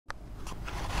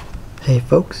Hey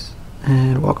folks,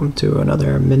 and welcome to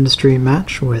another Mindustry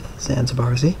match with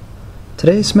Zanzibarzy.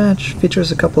 Today's match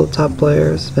features a couple of top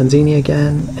players, Vanzini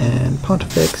again, and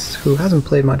Pontifix, who hasn't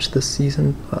played much this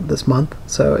season, this month,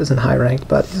 so isn't high ranked,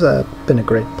 but he's been a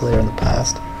great player in the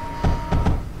past.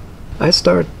 I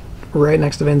start right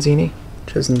next to Vanzini,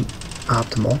 which isn't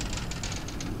optimal.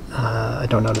 I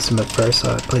don't notice him at first,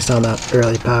 so I place down that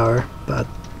early power, but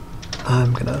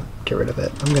I'm gonna get rid of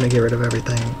it. I'm gonna get rid of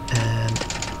everything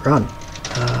and run.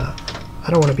 I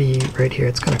don't want to be right here,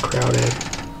 it's kind of crowded.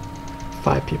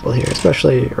 5 people here,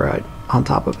 especially right on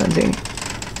top of Vanzini.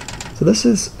 So this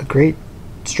is a great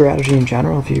strategy in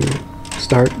general. If you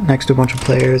start next to a bunch of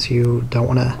players, you don't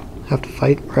want to have to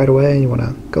fight right away, you want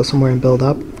to go somewhere and build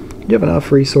up. You have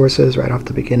enough resources right off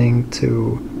the beginning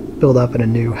to build up in a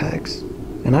new hex.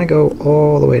 And I go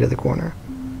all the way to the corner.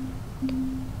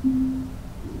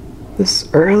 This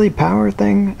early power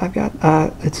thing I've got,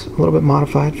 it's a little bit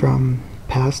modified from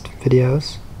past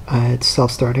videos. It's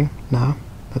self-starting now.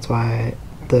 That's why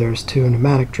there's 2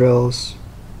 pneumatic drills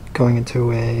going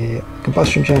into a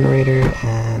combustion generator,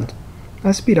 and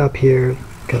I speed up here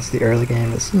because the early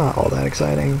game is not all that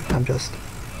exciting. I'm just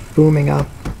booming up,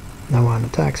 no one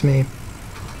attacks me.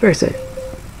 Very safe.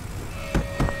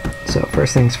 So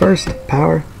first things first,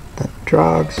 power, then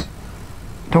drogs.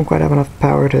 Don't quite have enough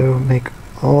power to make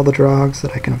all the drogs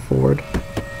that I can afford.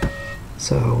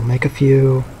 So make a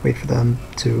few, wait for them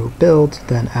to build,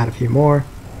 then add a few more.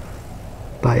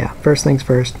 But yeah, first things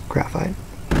first, graphite.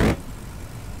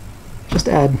 Just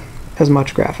add as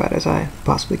much graphite as I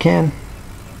possibly can.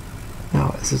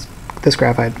 Now this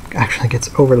graphite actually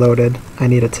gets overloaded. I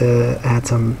needed to add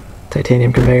some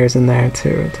titanium conveyors in there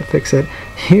to fix it.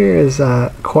 Here is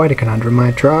quite a conundrum. My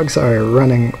drogs are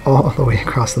running all the way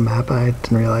across the map. I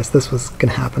didn't realize this was going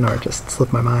to happen, or it just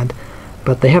slipped my mind.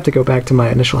 But they have to go back to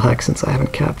my initial hex since I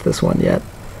haven't capped this one yet.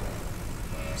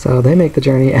 So they make the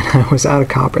journey, and I was out of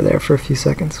copper there for a few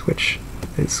seconds, which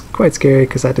is quite scary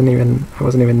because I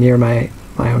wasn't even near my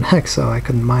own hex, so I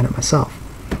couldn't mine it myself.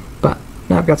 But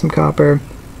now I've got some copper,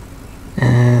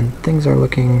 and things are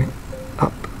looking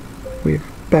up. We're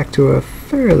back to a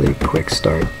fairly quick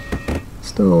start.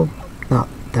 Still not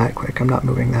that quick. I'm not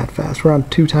moving that fast. We're on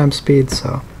 2 times speed,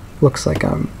 so looks like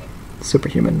I'm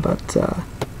superhuman, but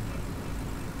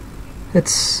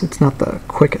it's not the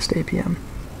quickest APM.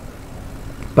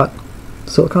 But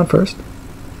silicon first,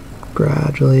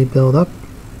 gradually build up,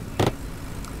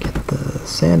 get the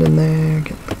sand in there,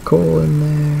 get the coal in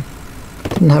there.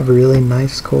 Didn't have really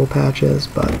nice coal patches,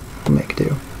 but we'll make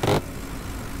do.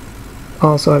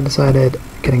 Also, I've decided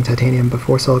getting titanium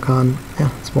before silicon,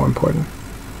 it's more important.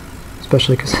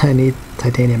 Especially because I need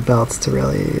titanium belts to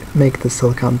really make the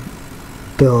silicon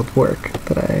build work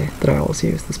that I always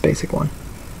use, this basic one.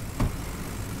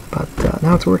 But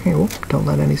now it's working. Oop, don't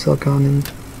let any silicon in.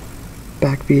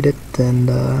 Backbeat it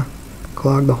and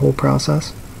clog the whole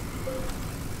process.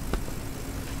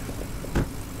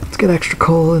 Let's get extra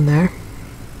coal in there.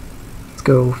 Let's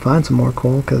go find some more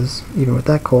coal, because even with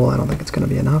that coal I don't think it's going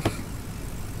to be enough.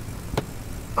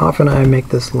 Often I make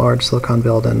this large silicon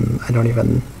build and I don't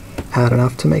even add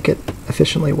enough to make it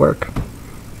efficiently work.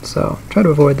 So try to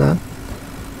avoid that.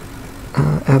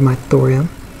 Add my thorium.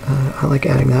 I like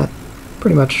adding that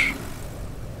pretty much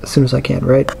as soon as I can,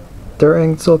 right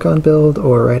during silicon build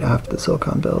or right after the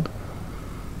silicon build.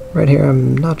 Right here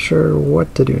I'm not sure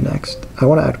what to do next. I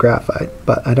want to add graphite,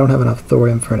 but I don't have enough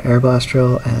thorium for an air blast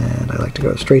drill, and I like to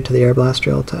go straight to the air blast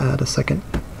drill to add a second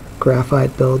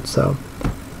graphite build, so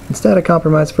instead I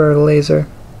compromise for a laser,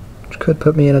 which could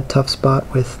put me in a tough spot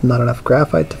with not enough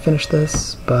graphite to finish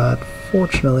this, but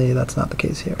fortunately that's not the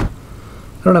case here.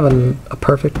 I don't have a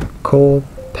perfect coal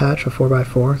patch of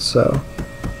 4x4, so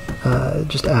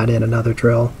just add in another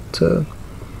drill to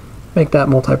make that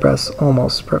multi-press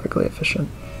almost perfectly efficient.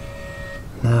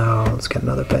 Now let's get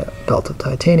another belt of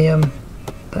titanium.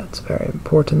 That's very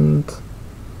important.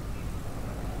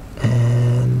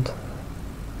 And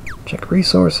check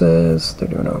resources. They're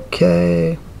doing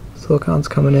okay. Silicon's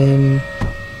coming in.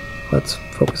 Let's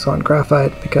focus on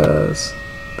graphite because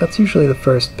that's usually the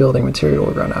first building material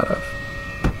we run out of.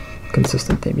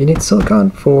 Consistent theme. You need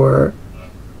silicon for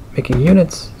making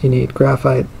units, you need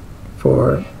graphite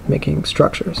for making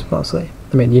structures, mostly.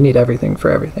 I mean, you need everything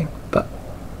for everything, but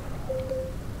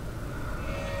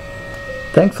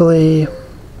thankfully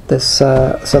this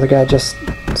other guy just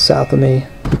south of me,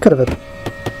 he could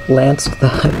have lanced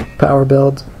that power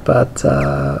build, but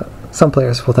some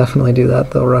players will definitely do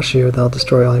that. They'll rush you, they'll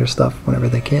destroy all your stuff whenever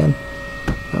they can.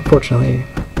 Fortunately,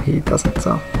 he doesn't,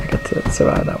 so I get to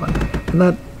survive that one. And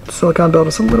that silicon build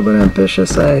was a little bit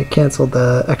ambitious. I canceled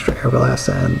the extra air blast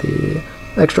and the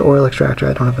extra oil extractor.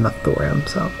 I don't have enough thorium,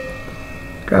 so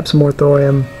grab some more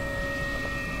thorium.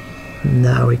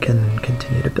 Now we can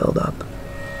continue to build up.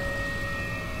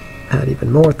 Add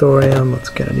even more thorium. Let's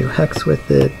get a new hex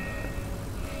with it.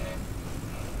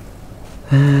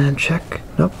 And check.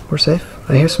 Nope, we're safe.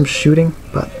 I hear some shooting,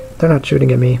 but they're not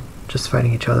shooting at me, just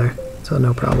fighting each other, so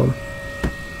no problem.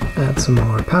 Add some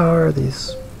more power.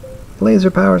 These laser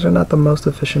powers are not the most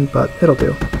efficient, but it'll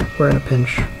do. We're in a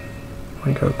pinch.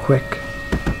 We go quick.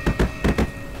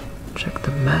 Check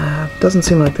the map. Doesn't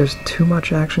seem like there's too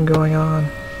much action going on.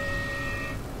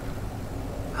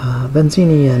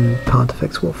 Benzini and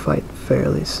Pontifex will fight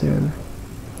fairly soon.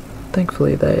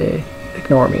 Thankfully they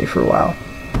ignore me for a while.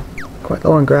 Quite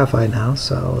low on graphite now,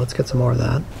 so let's get some more of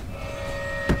that.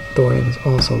 Thorium is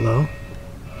also low,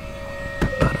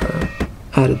 but our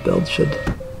added build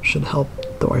should help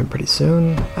thorium pretty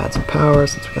soon. Add some power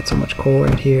since we got so much coal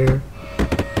right here.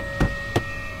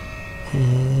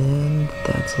 And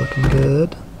that's looking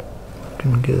good.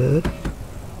 Looking good.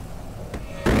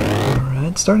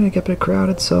 Alright, starting to get a bit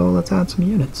crowded, so let's add some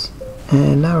units.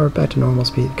 And now we're back to normal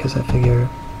speed because I figure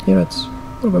units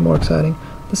a little bit more exciting.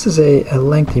 This is a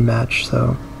lengthy match,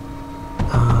 so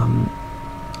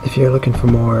if you're looking for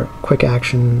more quick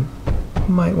action, you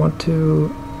might want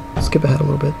to skip ahead a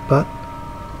little bit, but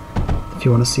if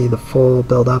you want to see the full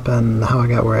build up and how I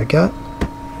got where I got,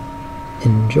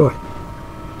 enjoy.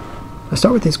 I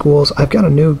start with these ghouls. I've got a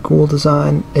new ghoul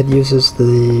design. It uses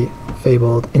the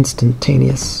fabled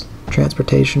instantaneous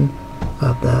transportation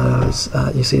of those.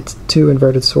 You see it's two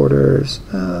inverted sorters.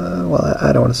 Well,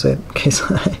 I don't want to say it in case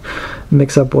I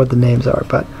mix up what the names are,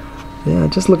 but yeah,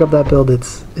 just look up that build.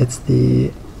 It's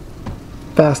the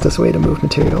fastest way to move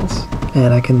materials,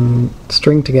 and I can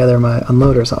string together my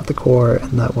unloaders off the core,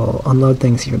 and that will unload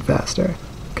things even faster,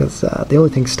 because the only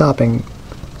thing stopping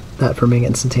that from being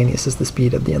instantaneous is the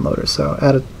speed of the unloaders. So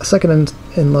add a second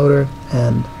unloader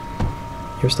and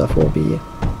your stuff will be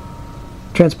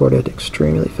transported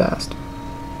extremely fast.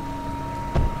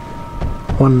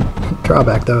 One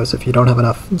drawback though is if you don't have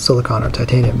enough silicon or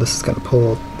titanium, this is going to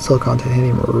pull silicon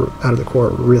titanium out of the core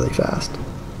really fast.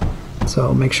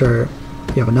 So make sure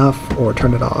you have enough or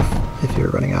turn it off if you're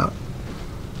running out.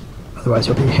 Otherwise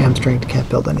you'll be hamstringed, can't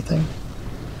build anything.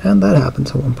 And that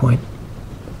happens at one point.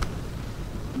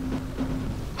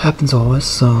 Happens always.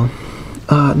 So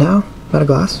now,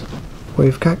 metaglass.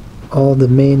 We've got all the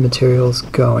main materials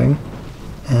going,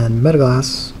 and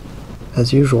metaglass,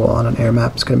 as usual on an air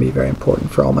map, is going to be very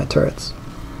important for all my turrets.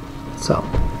 So,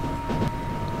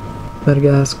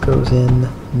 metaglass goes in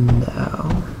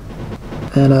now.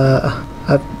 And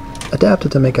I've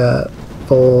adapted to make a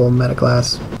full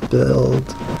metaglass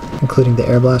build, including the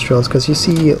air blast drills, because you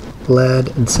see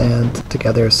lead and sand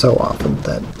together so often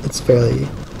that it's fairly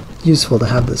useful to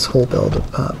have this whole build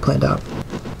planned out.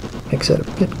 Makes it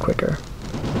a bit quicker.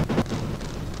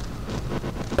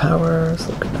 Power's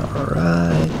looking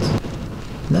alright.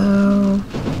 Now,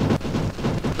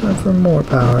 time for more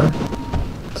power.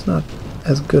 It's not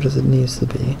as good as it needs to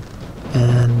be.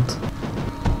 And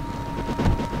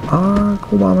our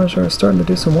cool bombers are starting to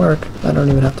do some work. I don't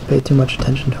even have to pay too much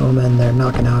attention to them, and they're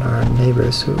knocking out our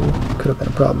neighbors who could have been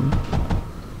a problem.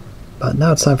 But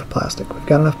now it's time for plastic. We've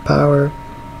got enough power.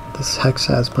 This hex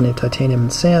has plenty of titanium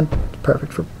and sand. It's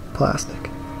perfect for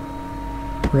plastic.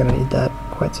 We're going to need that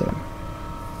quite soon.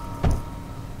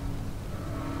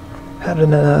 Had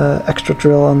an extra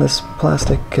drill on this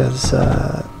plastic because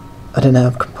I didn't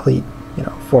have complete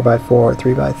 4x4 or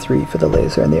 3x3 for the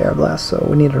laser and the air blast, so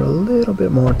we needed a little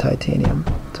bit more titanium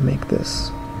to make this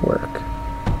work.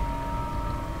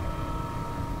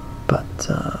 But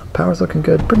power's looking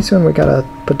good. Pretty soon we gotta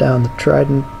put down the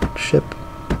Trident ship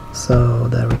so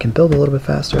that we can build a little bit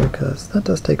faster, because that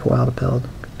does take a while to build.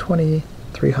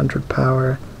 2300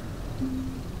 power.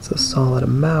 It's a solid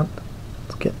amount.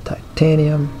 Let's get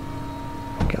titanium.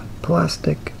 We got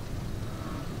plastic.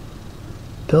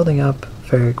 Building up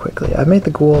very quickly. I've made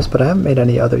the ghouls, but I haven't made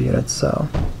any other units, so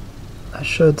I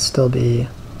should still be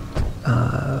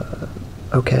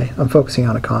okay. I'm focusing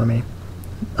on economy.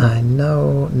 I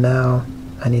know now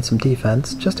I need some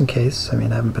defense, just in case. I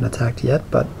mean, I haven't been attacked yet,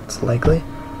 but it's likely.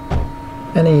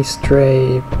 Any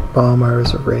stray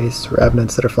bombers or wraiths or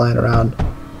evidence that are flying around,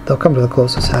 they'll come to the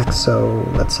closest hex, so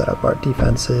let's set up our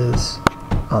defenses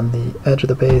on the edge of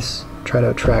the base, try to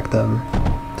attract them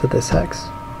to this hex.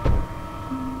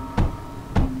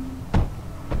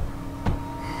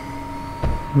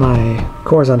 My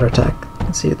core's under attack, you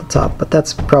can see at the top, but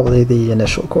that's probably the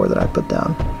initial core that I put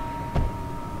down.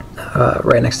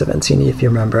 Right next to Vincini, if you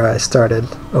remember, I started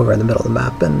over in the middle of the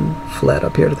map and fled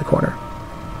up here to the corner.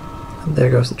 And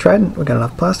there goes the Trident. We got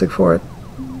enough plastic for it.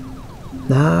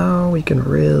 Now we can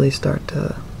really start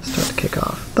to kick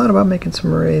off. Thought about making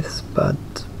some wraiths, but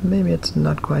maybe it's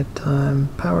not quite time.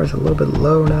 Power's a little bit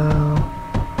low now,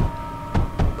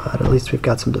 but at least we've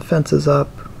got some defenses up.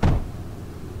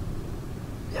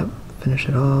 Yep, finish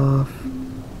it off.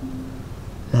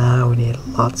 Now we need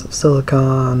lots of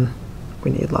silicon,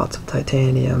 we need lots of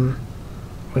titanium,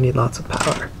 we need lots of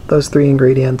power. Those three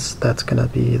ingredients, that's going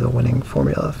to be the winning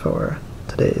formula for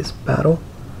today's battle.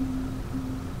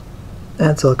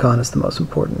 And silicon is the most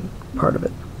important part of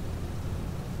it.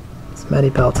 As many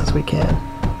belts as we can,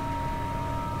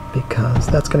 because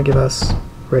that's going to give us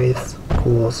wraiths,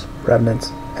 ghouls,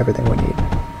 revenants, everything we need.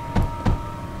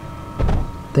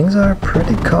 Things are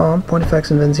pretty calm.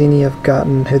 Pointifix and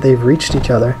Vanzini they've reached each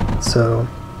other, so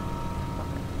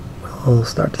we'll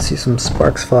start to see some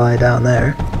sparks fly down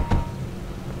there.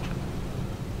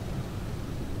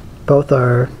 Both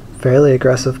are fairly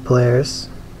aggressive players,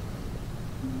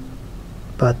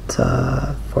 but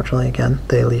fortunately, again,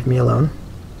 they leave me alone.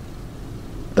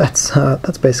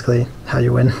 That's basically how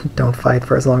you win. Don't fight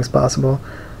for as long as possible,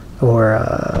 or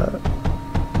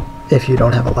if you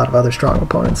don't have a lot of other strong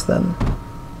opponents, then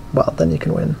you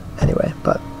can win anyway.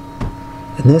 But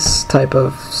in this type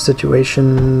of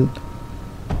situation,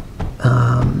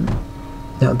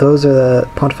 those are the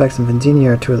Pontifex and Vanzini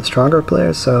are two of the stronger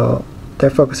players, so they're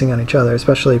focusing on each other.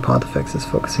 Especially Pontifex is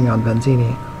focusing on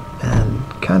Vanzini and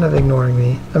kind of ignoring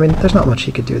me. I mean, there's not much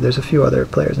he could do. There's a few other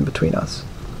players in between us.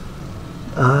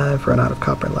 I've run out of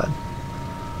copper and lead,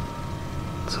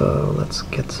 so let's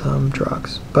get some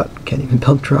drugs. But can't even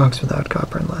build drugs without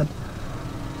copper and lead.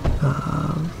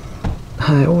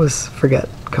 I always forget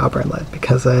copper and lead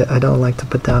because I don't like to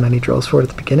put down any drills for it at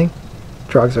the beginning.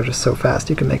 Drugs are just so fast.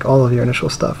 You can make all of your initial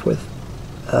stuff with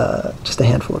just a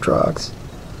handful of drugs.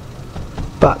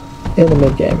 But in the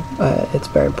mid game, it's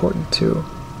very important to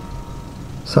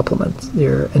supplement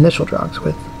your initial drugs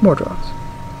with more drugs.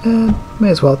 And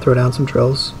may as well throw down some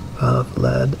drills of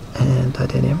lead and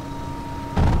titanium,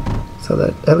 so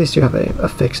that at least you have a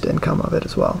fixed income of it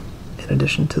as well, in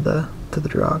addition to the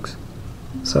drugs.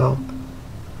 So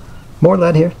more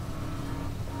lead here.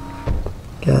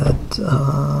 Get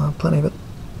plenty of it.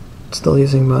 Still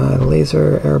using my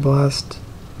laser air blast,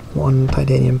 one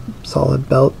titanium solid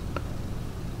belt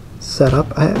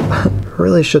setup. I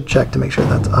really should check to make sure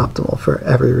that's optimal for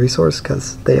every resource,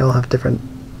 because they all have different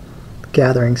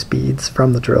gathering speeds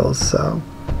from the drills, so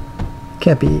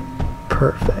can't be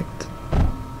perfect,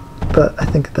 but I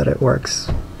think that it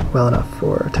works well enough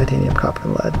for titanium, copper,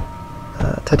 and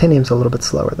lead. Titanium's a little bit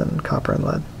slower than copper and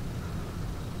lead,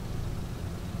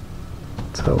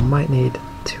 so might need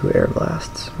 2 air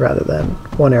blasts rather than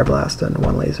 1 air blast and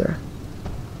 1 laser.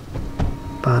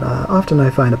 But often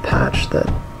I find a patch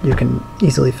that you can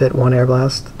easily fit 1 air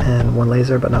blast and 1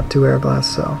 laser, but not 2 air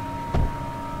blasts, so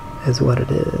is what it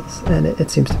is, and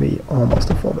it seems to be almost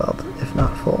a full belt, if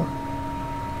not full.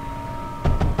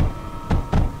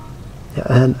 Yeah,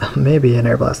 and maybe an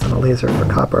air blast and a laser for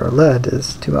copper or lead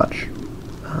is too much.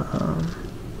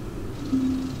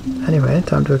 Anyway,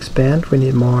 time to expand. We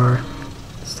need more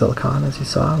silicon, as you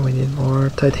saw. We need more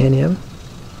titanium,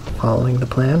 following the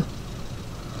plan.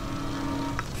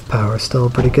 Power is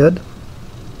still pretty good.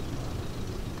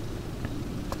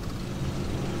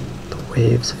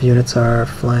 Waves of units are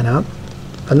flying out.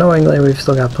 Annoyingly, we've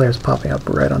still got players popping up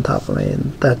right on top of me,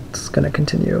 and that's going to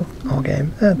continue all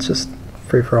game. It's just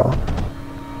free-for-all.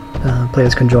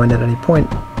 Players can join at any point.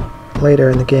 Later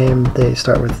in the game, they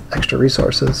start with extra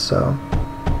resources, so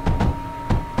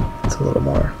it's a little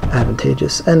more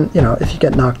advantageous. And, if you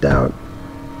get knocked out,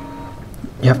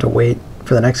 you have to wait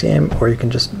for the next game, or you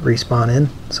can just respawn in.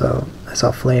 So I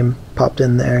saw Flame popped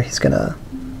in there. He's going to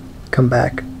come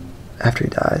back after he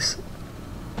dies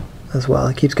as well.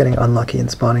 He keeps getting unlucky and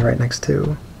spawning right next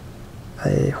to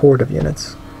a horde of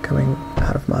units coming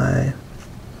out of my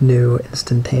new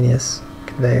instantaneous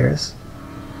conveyors.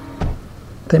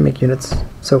 They make units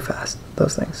so fast,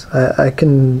 those things. I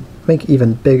can make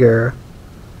even bigger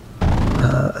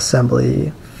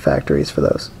assembly factories for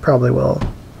those. Probably will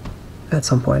at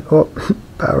some point. Oh,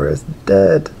 power is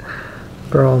dead.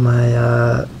 For all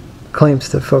my claims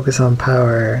to focus on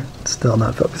power, still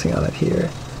not focusing on it here,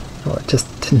 or just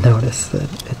to notice that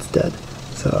it's dead.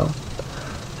 So,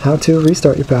 how to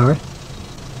restart your power.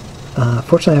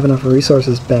 Fortunately, I have enough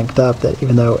resources banked up that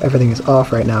even though everything is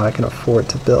off right now, I can afford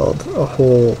to build a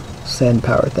whole sand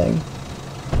power thing.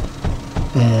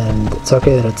 And it's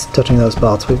okay that it's touching those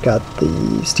belts. We've got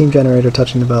the steam generator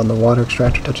touching the belt and the water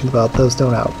extractor touching the belt. Those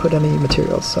don't output any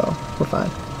materials, so we're fine.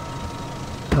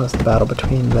 How's the battle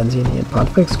between Vanzini and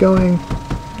Pontifex going?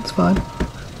 It's fine.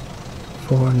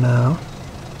 For now.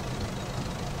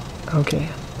 Okay,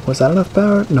 was that enough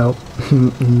power? Nope.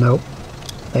 Nope.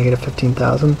 Negative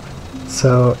 15,000.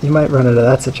 So you might run into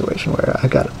that situation where I've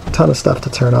got a ton of stuff to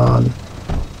turn on.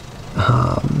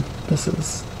 This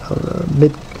is a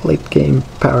mid-late game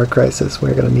power crisis.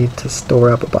 We're going to need to store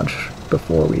up a bunch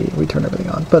before we turn everything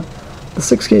on. But the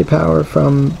 6k power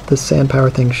from the sand power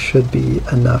thing should be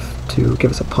enough to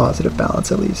give us a positive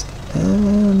balance at least.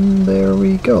 And there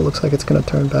we go. Looks like it's going to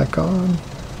turn back on.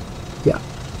 Yeah.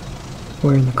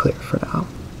 We're in the clear for now.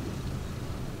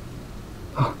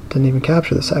 Oh, didn't even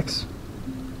capture this Hex.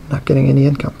 Not getting any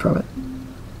income from it.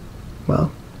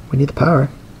 Well, we need the power,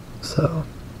 so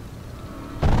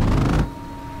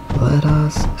let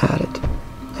us add it.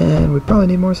 And we probably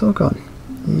need more silicon.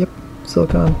 Yep,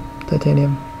 silicon,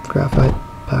 titanium, graphite,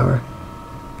 power.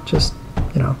 Just,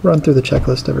 you know, run through the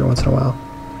checklist every once in a while.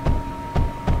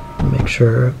 Make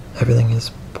sure everything is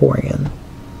pouring in.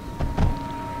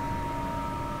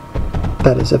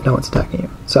 That is, if no one's attacking you.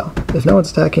 So, if no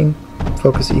one's attacking,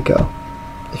 focus eco.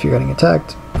 If you're getting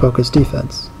attacked, focus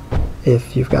defense.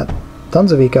 If you've got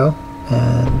tons of eco,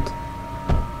 and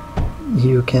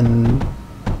you can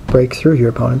break through your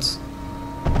opponents,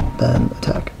 then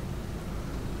attack.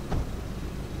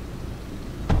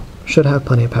 Should have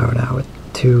plenty of power now with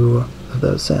 2 of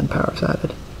those sand powers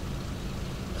added.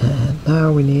 And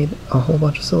now we need a whole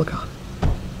bunch of silicon.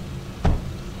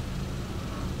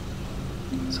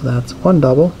 So that's 1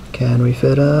 double. Can we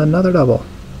fit another double?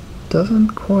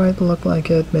 Doesn't quite look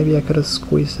like it. Maybe I could have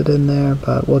squeezed it in there,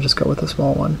 but we'll just go with a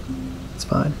small one. It's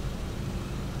fine.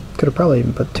 Could have probably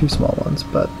even put 2 small ones,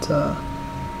 but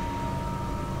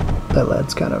that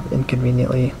lead's kind of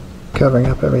inconveniently covering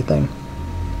up everything.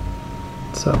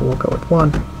 So we'll go with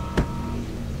 1.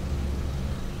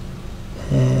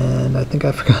 And I think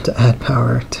I forgot to add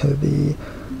power to the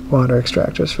water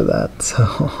extractors for that,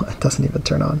 so it doesn't even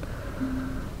turn on.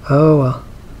 Oh well.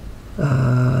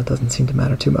 Doesn't seem to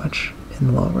matter too much in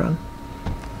the long run.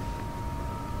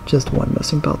 Just 1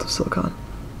 missing belt of silicon.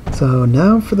 So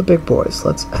now for the big boys,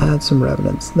 let's add some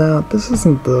revenants. Now this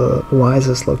isn't the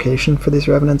wisest location for these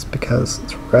revenants because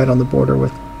it's right on the border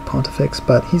with Pontifix,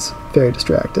 but he's very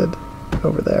distracted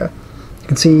over there. You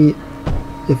can see,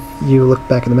 if you look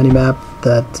back in the minimap,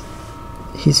 that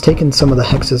he's taken some of the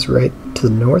hexes right to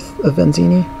the north of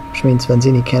Venzini, which means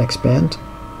Venzini can't expand,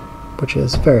 which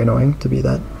is very annoying to be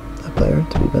that player,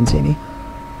 to be Venzini.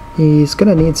 He's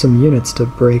going to need some units to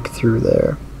break through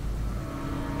there,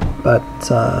 but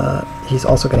he's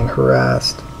also getting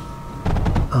harassed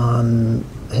on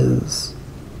his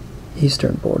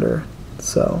eastern border,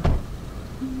 so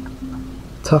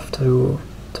tough to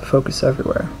focus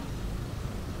everywhere.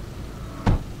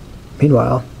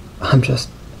 Meanwhile, I'm just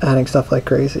adding stuff like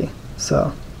crazy,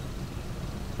 so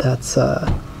that's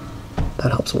that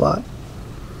helps a lot.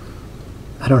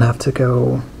 I don't have to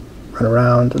go run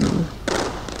around and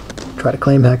try to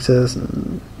claim hexes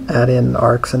and add in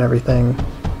arcs and everything.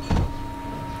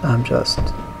 I'm just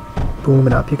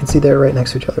booming up. You can see they're right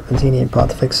next to each other, Venzini and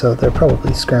Pontifix, so they're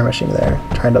probably skirmishing there,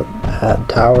 trying to add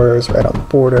towers right on the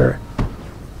border.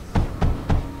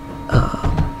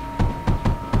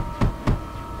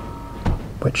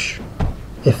 Which,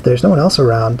 if there's no one else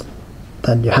around,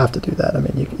 then you have to do that. I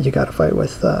mean, you got to fight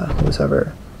with who's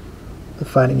ever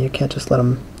fighting. You can't just let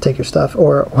them take your stuff.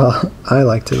 Or, well, I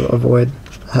like to avoid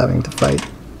having to fight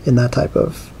in that type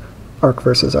of arc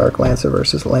versus arc, lancer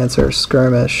versus lancer,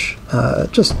 skirmish. I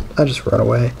just run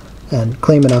away and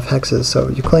claim enough hexes. So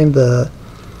you claim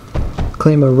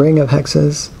a ring of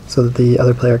hexes so that the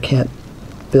other player can't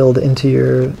build into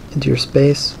your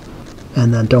space.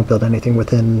 And then don't build anything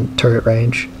within turret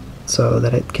range so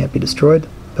that it can't be destroyed.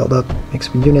 Build up, make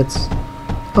some units.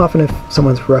 Often if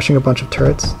someone's rushing a bunch of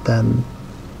turrets, then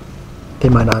they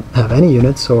might not have any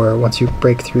units, or once you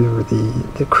break through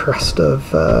the crust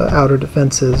of outer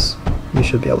defenses, you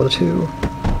should be able to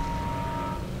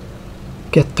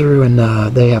get through, and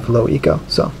they have low eco,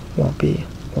 so won't be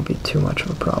too much of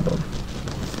a problem.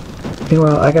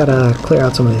 Meanwhile, I gotta clear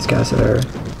out some of these guys that are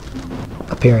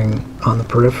appearing on the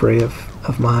periphery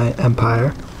of my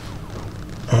empire,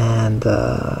 and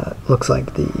looks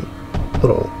like the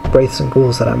little wraiths and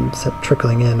ghouls that I'm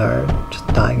trickling in are just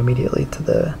dying immediately to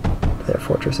their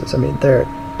fortresses. I mean, they're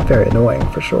very annoying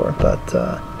for sure, but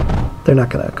they're not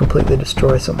going to completely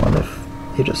destroy someone if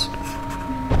you just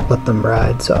let them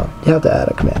ride, so you have to add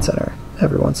a command center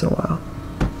every once in a while.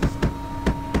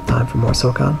 Time for more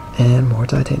silicon and more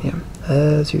titanium,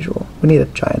 as usual. We need a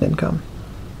giant income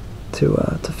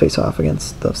to face off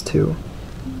against those 2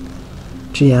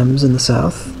 GMs in the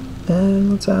south.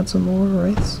 And let's add some more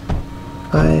wraiths.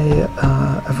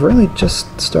 I've really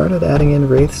just started adding in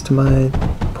wraiths to my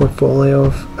portfolio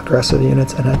of aggressive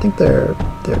units, and I think they're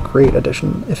a great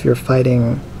addition if you're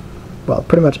fighting, well,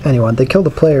 pretty much anyone. They kill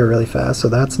the player really fast, so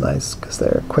that's nice because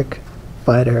they're quick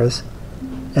fighters,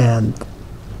 and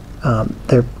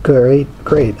they're great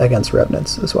against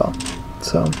revenants as well.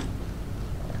 So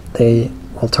they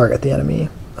will target the enemy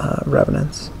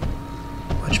revenants,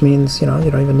 which means, you know, you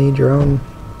don't even need your own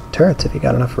turrets if you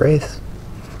got enough wraiths.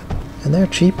 And they're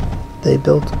cheap. They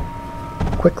build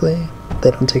quickly. They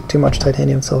don't take too much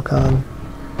titanium silicon,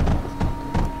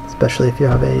 especially if you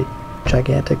have a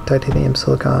gigantic titanium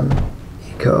silicon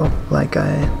eco like I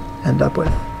end up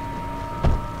with.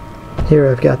 Here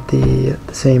I've got the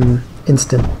same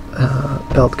instant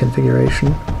belt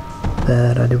configuration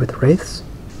that I do with the wraiths.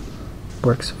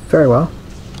 Works very well.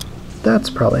 That's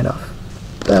probably enough.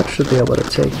 That should be able to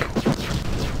take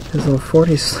his little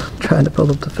 40s trying to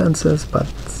build up defenses,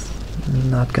 but it's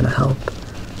not going to help.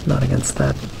 Not against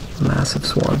that massive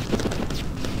swarm.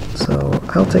 So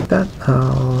I'll take that.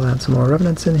 I'll add some more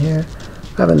revenants in here.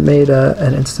 I haven't made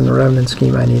an instant revenant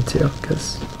scheme. I need to,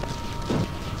 because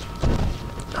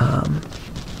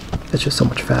it's just so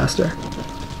much faster.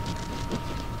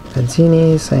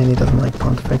 Benzini saying he doesn't like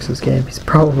Pontifix's game. He's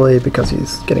probably because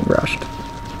he's getting rushed,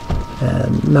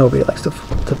 and nobody likes to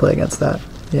play against that,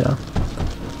 you know.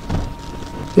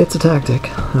 It's a tactic.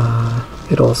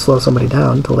 It'll slow somebody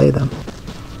down, delay them.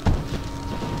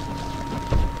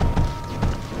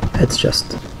 It's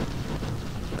just,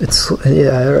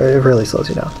 yeah, it really slows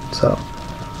you down. So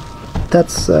that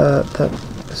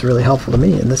is really helpful to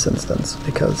me in this instance,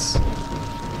 because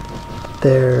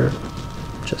they're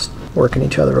just working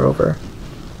each other over,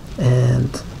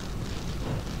 and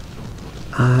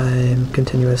I'm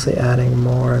continuously adding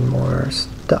more and more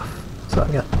stuff. So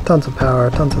I've got tons of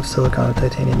power, tons of silicon and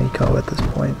titanium eco at this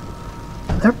point.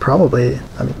 And they're probably,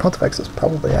 I mean, Pontifex is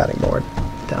probably adding more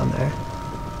down there.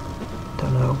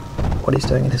 Don't know what he's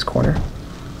doing in his corner.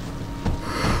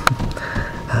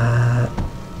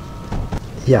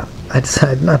 Yeah, I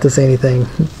decided not to say anything.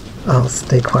 I'll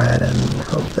stay quiet and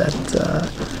hope that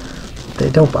they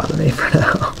don't bother me for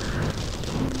now.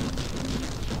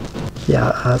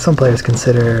 Yeah, some players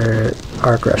consider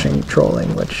arc rushing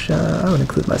trolling, which I would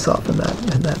include myself in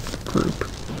that group.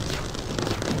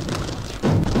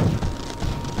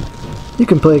 You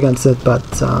can play against it, but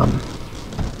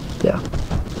yeah.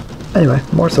 Anyway,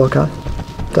 more silicon.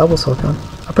 Double silicon.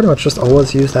 I pretty much just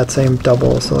always use that same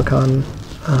double silicon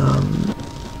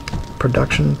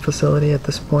production facility at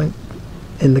this point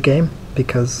in the game,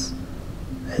 because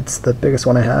it's the biggest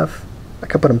one I have. I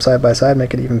could put them side by side,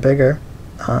 make it even bigger.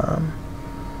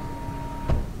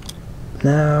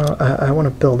 Now I want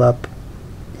to build up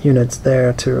units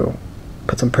there to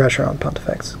put some pressure on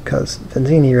Pontifex, because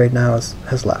Benzini right now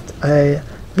has left. I'm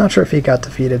not sure if he got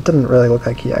defeated. Didn't really look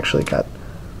like he actually got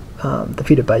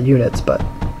defeated by units, but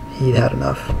he'd had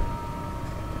enough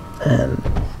and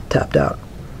tapped out.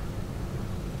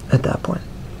 At that point,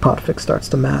 Pontifex starts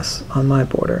to mass on my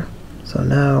border. So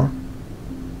now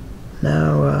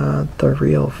the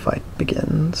real fight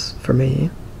begins for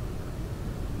me.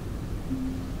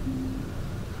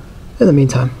 In the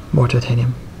meantime, more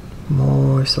titanium,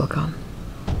 more silicon.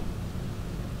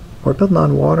 We're building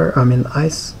on water,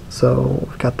 ice, so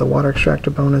we've got the water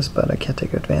extractor bonus, but I can't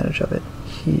take advantage of it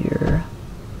here.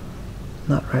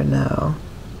 Not right now.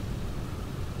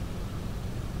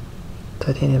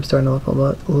 Titanium's starting to look a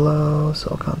lot low,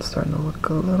 silicon's starting to look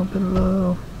a little bit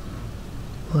low.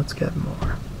 Let's get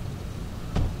more.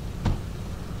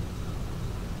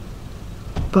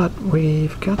 But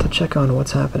we've got to check on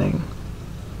what's happening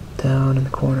down in the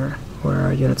corner where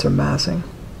our units are massing.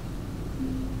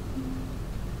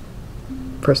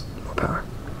 First, more power.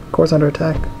 Core's under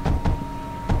attack.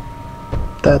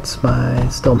 That's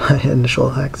still my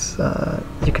initial hex.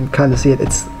 You can kind of see it.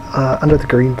 It's under the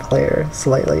green player,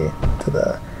 slightly to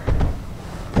the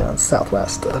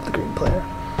southwest of the green player.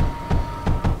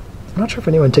 I'm not sure if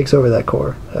anyone takes over that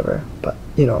core ever, but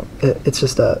it's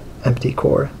just a empty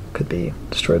core. Could be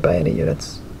destroyed by any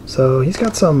units. So he's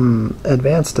got some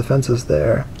advanced defenses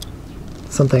there.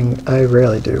 Something I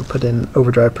rarely do. Put in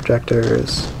overdrive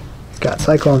projectors. He's got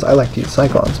cyclones. I like to use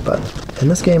cyclones, but in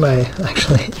this game I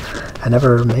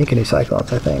never make any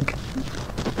cyclones, I think.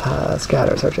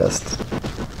 Scatters are just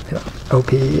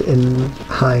OP in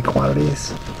high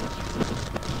quantities.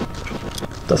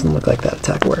 Doesn't look like that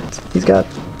attack worked. He's got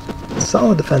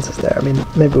solid defenses there.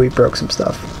 Maybe we broke some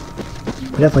stuff.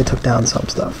 We definitely took down some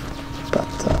stuff, but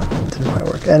it didn't quite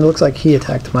work. And it looks like he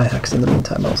attacked my hex in the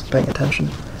meantime. I wasn't paying attention.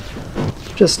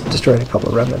 Just destroyed a couple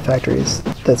of revenant factories.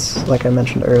 That's, like I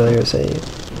mentioned earlier, is a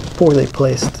poorly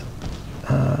placed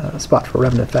spot for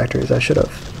revenant factories. I should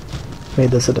have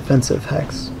made this a defensive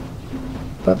hex.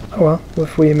 But, oh well,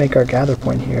 if we make our gather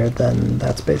point here, then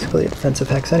that's basically a defensive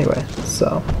hex anyway,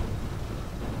 so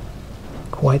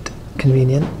quite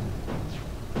convenient.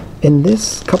 In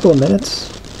this couple of minutes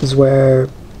is where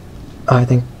I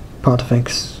think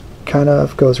Pontifex kind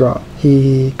of goes wrong.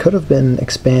 He could have been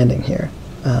expanding here,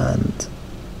 and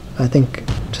I think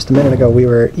just a minute ago we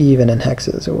were even in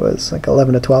hexes. It was like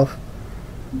 11 to 12,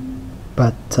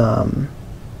 but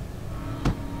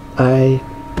I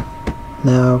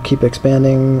now keep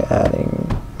expanding, adding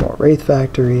more Wraith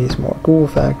factories, more Ghoul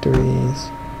factories,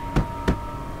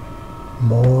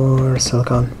 more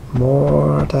silicon,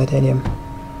 more titanium,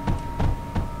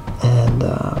 and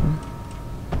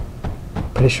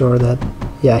pretty sure that,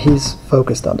 yeah, he's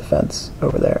focused on defense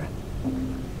over there,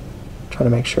 trying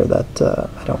to make sure that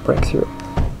I don't break through.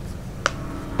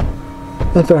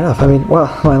 And fair enough, I mean, well,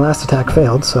 my last attack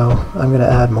failed, so I'm going to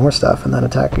add more stuff and then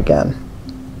attack again.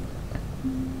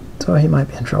 So he might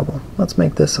be in trouble. Let's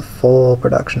make this a full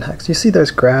production hex. You see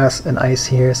there's grass and ice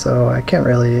here, so I can't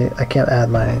add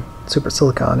my super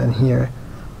silicon in here.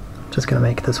 Just gonna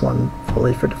make this one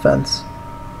fully for defense.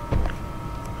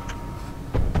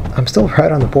 I'm still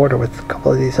right on the border with a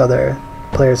couple of these other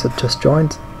players that just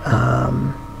joined.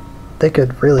 They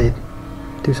could really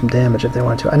do some damage if they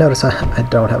wanted to. I notice I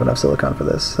don't have enough silicon for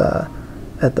this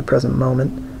at the present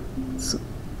moment. It's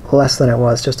less than it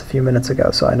was just a few minutes ago,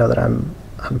 so I know that I'm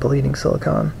bleeding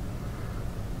silicon.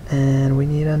 And we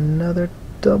need another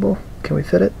double. Can we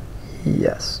fit it?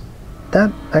 Yes.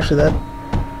 That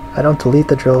I don't delete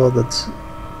the drill that's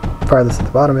farthest at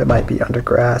the bottom. It might be under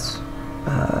grass.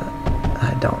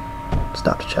 I don't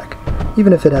stop to check.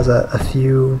 Even if it has a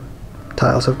few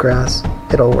tiles of grass,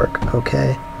 it'll work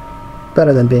okay.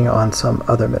 Better than being on some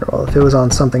other mineral. If it was on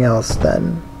something else,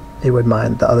 then it would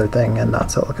mine the other thing and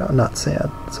not silicon, not sand.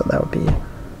 So that would be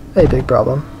a big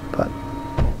problem, but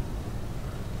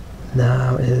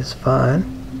now is fine.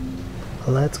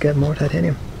 Let's get more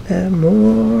titanium and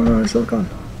more silicon.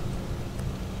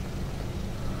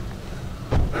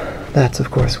 That's of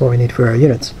course what we need for our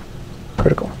units.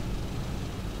 Critical.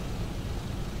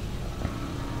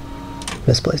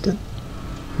 Misplaced it.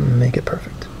 Make it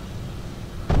perfect.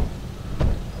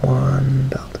 One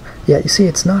belt. Yeah, you see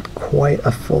it's not quite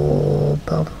a full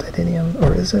belt of titanium,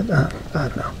 or is it? I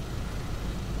don't know.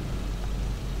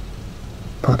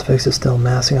 Pontifex is still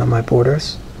massing on my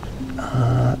borders.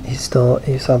 You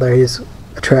saw there, he's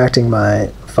attracting my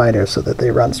fighters so that they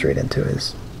run straight into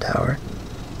his tower.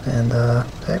 And,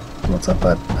 hey, what's up,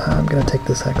 bud? I'm gonna take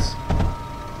this hex.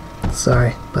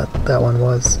 Sorry, but that one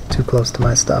was too close to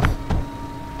my stuff.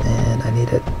 And I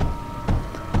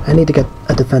need to get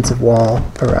a defensive wall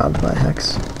around my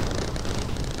hex.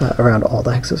 Around all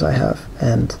the hexes I have.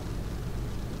 And,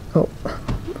 oh,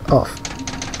 off.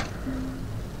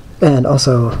 And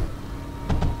also,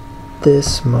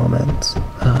 this moment,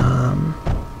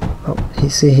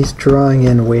 he's drawing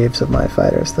in waves of my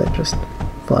fighters. They're just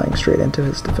flying straight into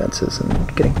his defenses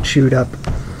and getting chewed up.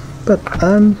 But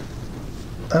I'm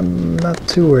not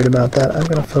too worried about that. I'm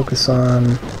gonna focus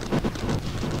on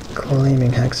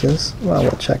claiming hexes. Well,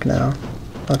 we'll check now.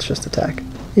 Let's just attack.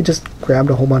 He just grabbed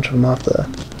a whole bunch of them off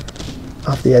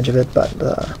the edge of it, but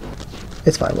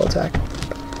it's fine. We'll attack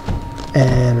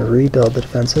and rebuild the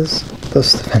defenses.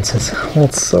 Those defenses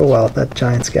hold so well. That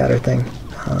giant scatter thing.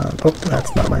 Oh,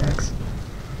 that's not my hex.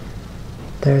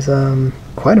 There's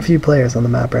quite a few players on the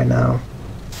map right now,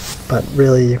 but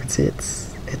really you can see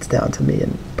it's down to me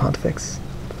and Pontifex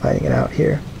fighting it out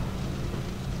here.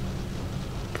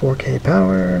 4K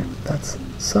power, that's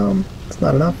some. It's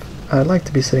not enough. I'd like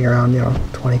to be sitting around,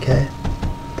 20K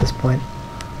at this point.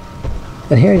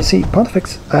 And here you see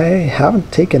Pontifex. I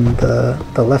haven't taken the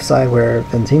left side where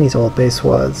Vanzini's old base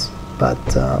was,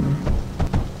 but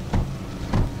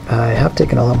I have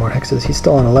taken a lot more hexes. He's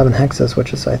still on 11 hexes,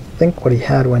 which is I think what he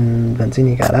had when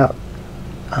Vanzini got out.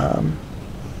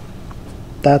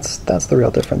 That's the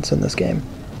real difference in this game.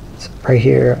 So right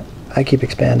here, I keep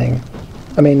expanding.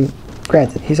 I mean,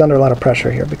 granted, he's under a lot of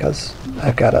pressure here because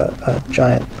I've got a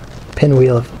giant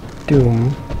pinwheel of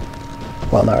doom.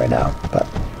 Well, not right now, but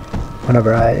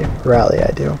whenever I rally,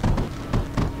 I do.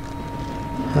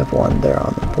 Have one there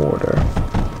on the border.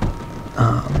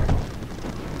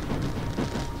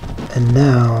 And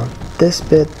now, this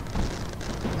bit,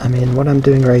 I mean, what I'm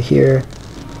doing right here,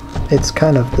 it's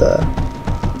kind of the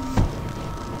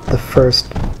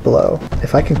first blow.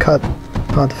 If I can cut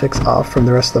Pontifex off from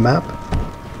the rest of the map,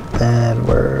 then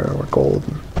we're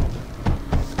golden.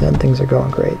 Then things are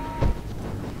going great.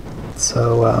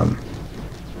 So,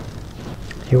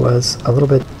 he was a little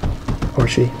bit, or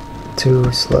she, too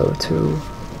slow to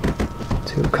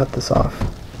cut this off.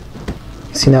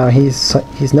 See, now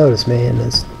he's noticed me and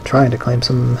is trying to claim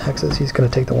some hexes. He's going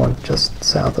to take the one just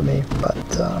south of me, but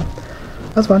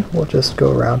that's fine. We'll just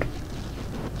go around.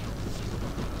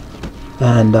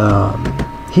 And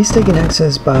he's taking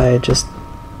hexes by just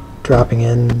dropping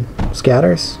in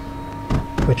scatters,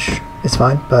 which is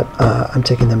fine, but I'm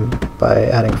taking them by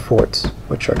adding forts,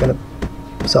 which are going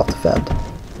to self-defend.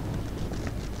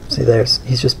 See,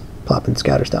 he's just plopping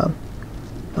scatters down.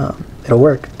 It'll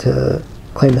work to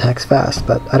claim the hex fast,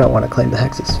 but I don't want to claim the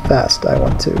hexes fast. I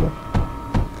want to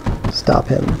stop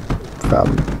him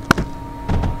from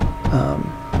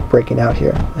breaking out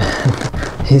here.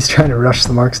 He's trying to rush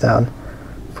the marks down.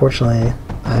 Fortunately,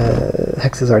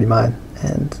 hex is already mine,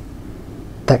 and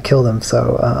that killed him,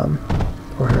 so,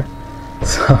 or her.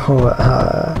 So,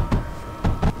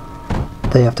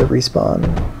 they have to respawn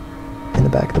in the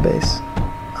back of the base.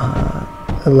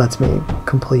 It lets me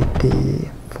complete the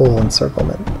full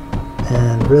encirclement.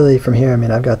 And really, from here, I mean,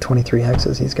 I've got 23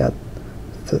 hexes. He's got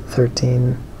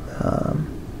 13.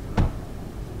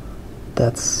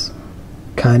 That's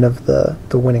kind of the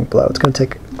winning blow. It's going to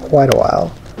take quite a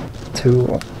while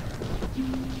to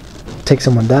take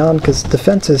someone down, because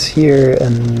defenses here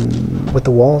and with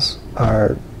the walls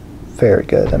are very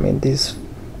good. I mean, these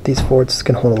forts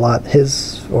can hold a lot.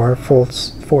 His or her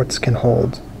forts can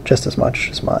hold just as much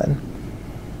as mine.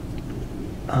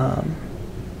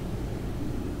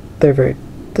 They're very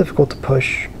difficult to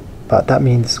push, but that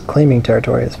means claiming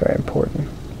territory is very important.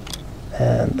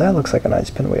 And that looks like a nice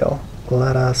pinwheel.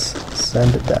 Let us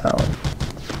send it down.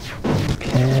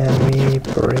 Can we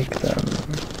break them?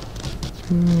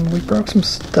 We broke some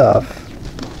stuff.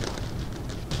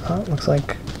 It looks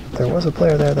like there was a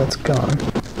player there that's gone.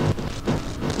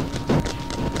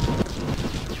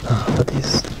 But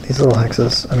these little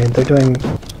hexes, I mean, they're doing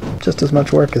just as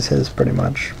much work as his, pretty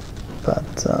much.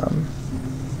 But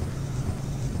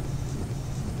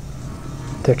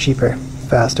they're cheaper,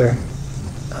 faster.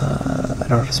 I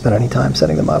don't have to spend any time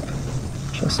setting them up.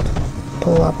 Just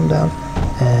lop them down.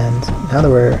 And now that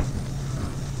we're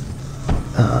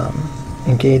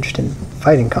engaged in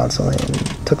fighting constantly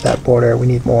and took that border, we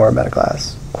need more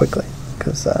metaglass quickly,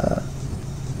 because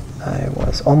I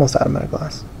was almost out of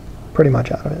metaglass. Pretty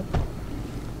much out of it.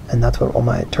 And that's what all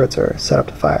my turrets are set up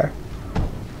to fire.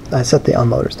 I set the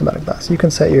unloaders to metaglass. You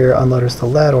can set your unloaders to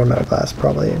lead or metaglass,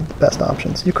 probably the best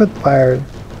options. You could fire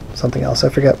something else. I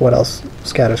forget what else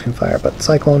scatters can fire, but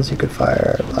cyclones, you could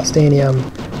fire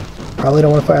blastanium. Probably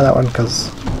don't want to fire that one because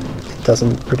it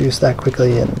doesn't produce that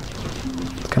quickly and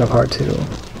it's kind of hard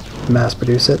to mass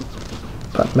produce it.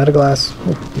 But metaglass,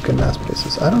 you can mass produce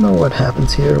this. I don't know what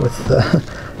happens here with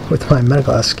with my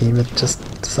metaglass scheme. It just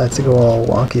decides to go all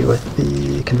wonky with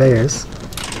the conveyors.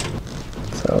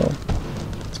 So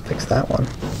let's fix that one.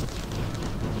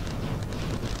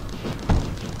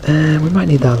 And we might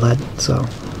need that lead, so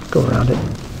go around it.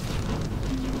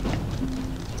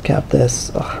 Cap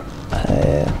this. Oh,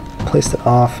 I placed it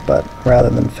off, but rather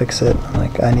than fix it, I'm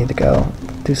like, I need to go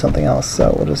do something else,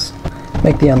 so we'll just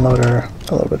make the unloader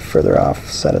a little bit further off,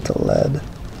 set it to lead,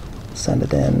 send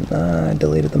it in. I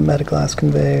deleted the metaglass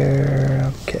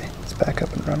conveyor. Okay, it's back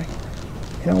up and running.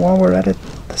 You know, while we're at it,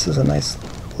 this is a nice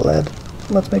lead.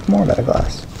 Let's make more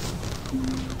metaglass.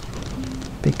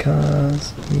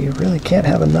 Because you really can't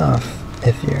have enough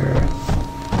if you're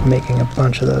making a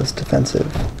bunch of those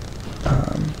defensive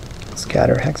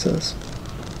scatter hexes.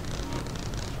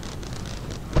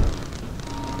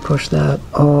 Push that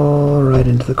all right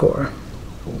into the core.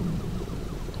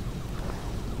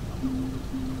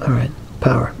 Alright,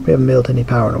 power. We haven't built any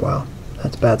power in a while.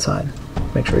 That's a bad sign.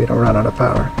 Make sure you don't run out of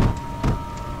power.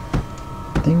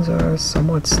 Things are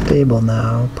somewhat stable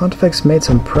now. Pontifex made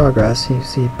some progress. You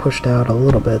see, pushed out a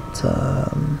little bit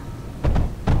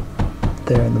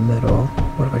there in the middle.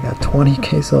 What have I got?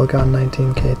 20k silicon,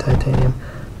 19k titanium.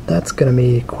 That's going to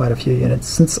be quite a few units.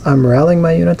 Since I'm rallying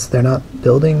my units, they're not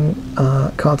building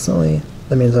constantly.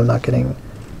 That means I'm not getting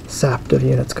sapped of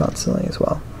units constantly as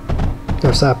well.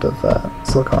 They're sapped of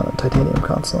silicon and titanium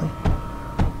constantly.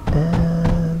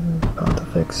 And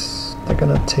Pontifex, they're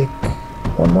going to take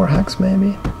one more hex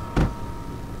maybe?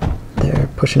 They're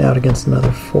pushing out against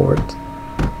another fort.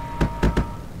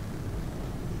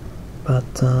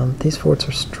 But these forts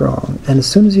are strong. And as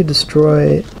soon as you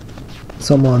destroy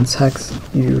someone's hex,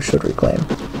 you should reclaim.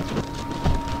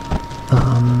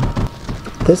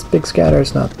 This big scatter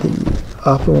is not the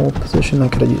optimal position. I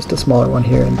could have used a smaller one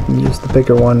here and used the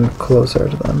bigger one closer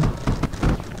to them.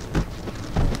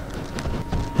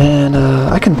 And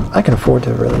I can afford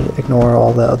to really ignore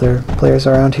all the other players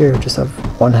around here. Just have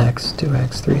 1 hex, 2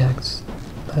 hex, 3 hex.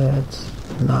 It's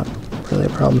not really a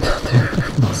problem. They're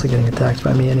mostly getting attacked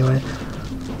by me anyway.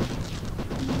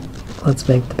 let's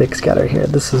make the big scatter here.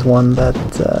 This is one that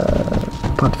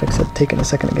Pontifex had taken a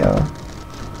second ago.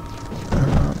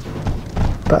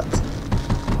 But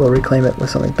we'll reclaim it with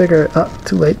something bigger. Oh,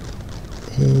 too late.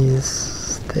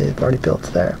 They've already built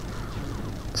there.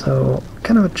 So,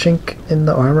 kind of a chink in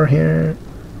the armor here.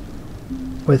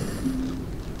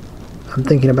 I'm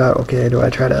thinking about, okay, do I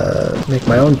try to make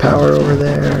my own power over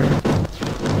there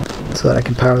so that I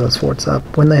can power those forts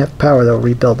up? When they have power, they'll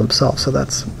rebuild themselves, so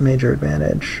that's a major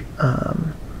advantage.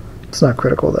 It's not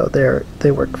critical though.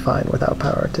 They work fine without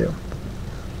power too.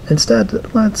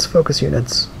 Instead, let's focus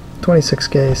units.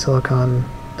 26k silicon,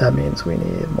 that means we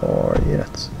need more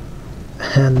units.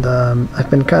 And I've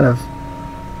been kind of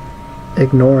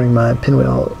ignoring my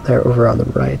pinwheel there over on the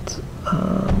right.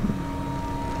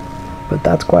 But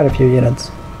that's quite a few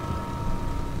units.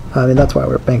 I mean, that's why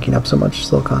we're banking up so much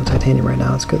silicon titanium right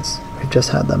now. It's because we've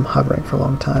just had them hovering for a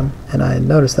long time. And I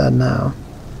noticed that now.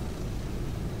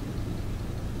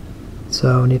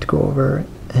 So I need to go over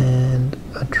and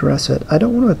address it. I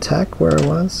don't want to attack where I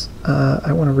was.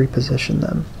 I want to reposition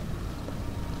them.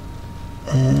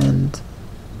 And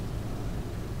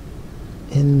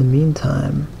in the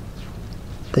meantime,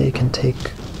 they can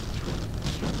take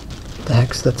the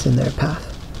hex that's in their path.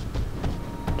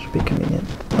 Should be convenient.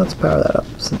 Let's power that up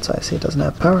since I see it doesn't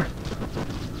have power.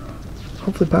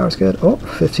 Hopefully power's good. Oh,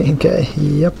 15k.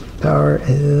 Yep, power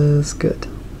is good.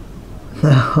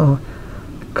 Now,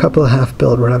 a couple of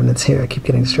half-build revenants here. I keep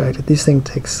getting distracted. These things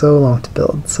take so long to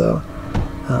build, so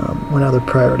when other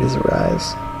priorities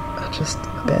arise, I just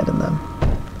abandon them.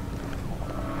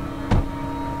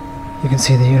 You can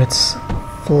see the units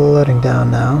floating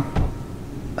down now.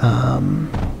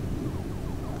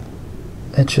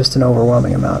 It's just an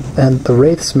overwhelming amount. And the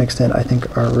wraiths mixed in, I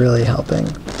think, are really helping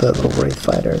the little wraith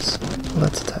fighters.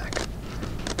 Let's attack.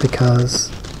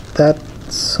 Because that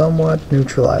somewhat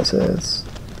neutralizes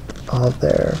all of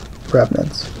their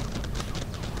revenants.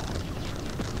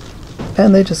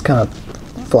 And they just kind of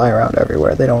fly around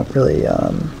everywhere. They don't really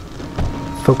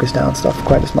focus down stuff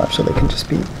quite as much, so they can just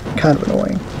be kind of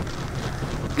annoying.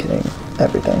 Getting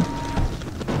everything.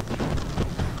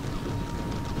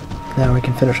 Now we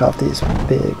can finish off these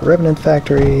big revenant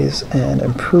factories and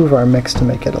improve our mix to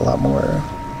make it a lot more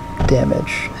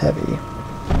damage heavy.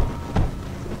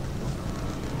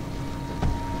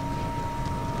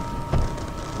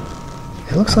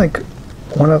 It looks like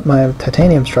one of my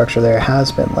titanium structure there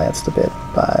has been lanced a bit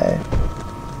by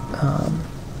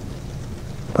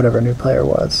whatever new player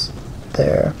was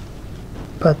there,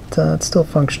 but it's still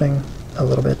functioning a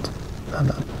little bit. I'm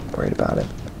not worried about it.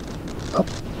 Oh,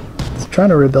 it's trying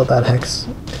to rebuild that hex.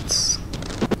 It's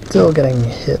still getting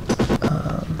hit,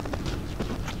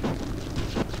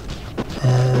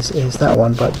 as is that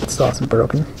one, but it still hasn't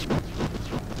broken.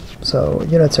 So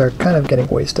units are kind of getting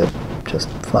wasted just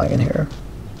flying in here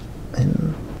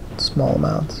in small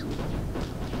amounts.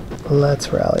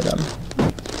 Let's rally them.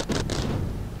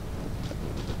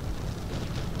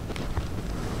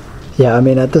 Yeah, I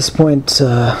mean, at this point,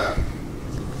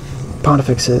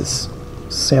 Pontifex is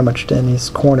sandwiched in. He's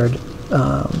cornered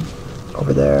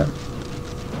over there.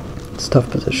 It's a tough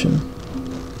position.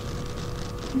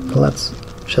 But let's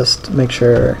just make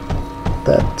sure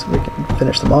that we can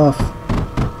finish them off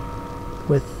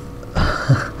with...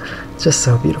 It's just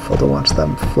so beautiful to watch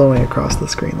them flowing across the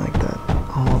screen like that.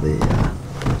 All the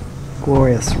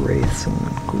glorious wraiths and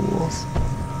ghouls.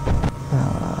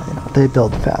 They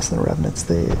build fast in the revenants.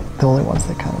 The only ones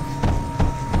that kind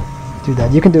of do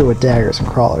that. You can do it with daggers and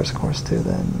crawlers, of course, too.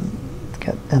 Then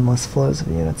get endless flows of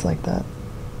units like that.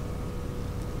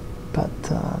 But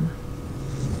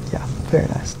yeah, very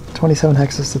nice. 27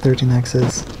 hexes to 13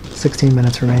 hexes. 16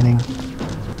 minutes remaining.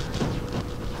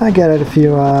 I get it if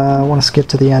you want to skip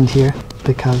to the end here,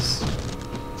 because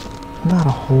not a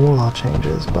whole lot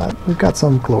changes, but we've got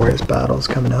some glorious battles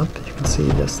coming up. You can see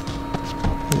just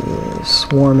the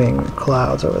swarming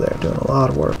clouds over there doing a lot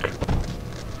of work.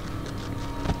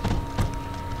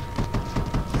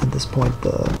 At this point,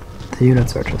 the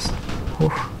units are just,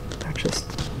 they're just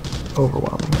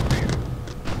overwhelming over here.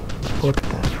 Look at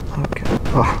that. Okay.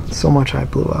 Oh, so much I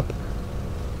blew up.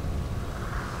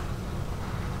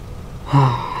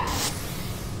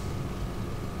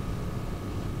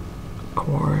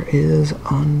 Core is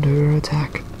under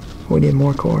attack. We need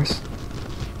more cores.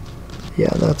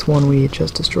 Yeah, that's one we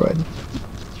just destroyed.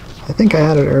 I think I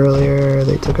had it earlier,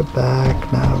 they took it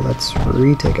back, now let's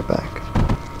retake it back.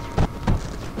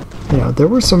 You know, there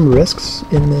were some risks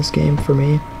in this game for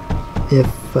me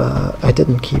if I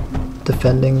didn't keep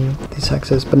defending these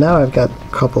hexes, but now I've got a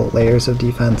couple layers of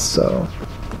defense, so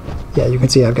yeah, you can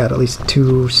see I've got at least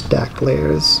 2 stacked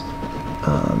layers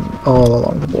all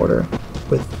along the border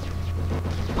with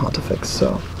Pontifex,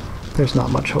 so there's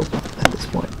not much hope at this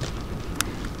point.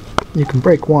 You can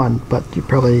break one, but you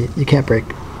can't break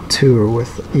two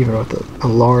even with a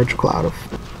large cloud of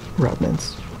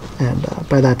revenants. And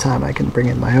by that time I can bring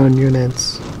in my own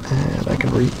units, and I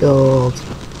can rebuild.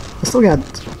 I still got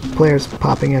players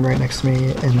popping in right next to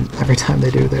me, and every time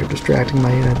they do, they're distracting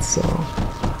my units, so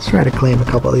let's try to claim a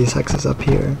couple of these hexes up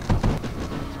here.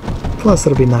 Plus,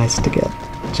 it'll be nice to get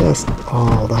just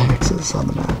all the hexes on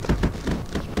the map.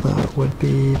 That would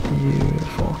be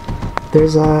beautiful.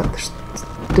 There's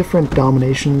different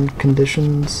domination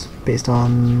conditions based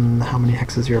on how many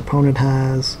hexes your opponent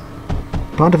has.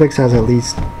 Pontifex has at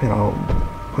least,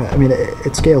 I mean,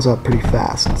 it scales up pretty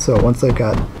fast. So once they've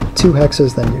got 2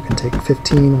 hexes, then you can take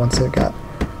 15. Once they've got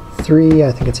 3,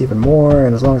 I think it's even more.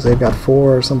 And as long as they've got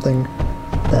 4 or something,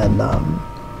 then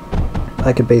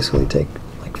I could basically take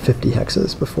like 50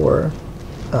 hexes before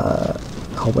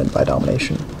I'll win by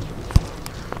domination.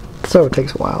 So it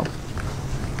takes a while.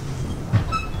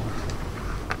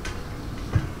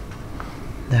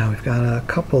 Now we've got a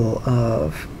couple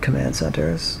of command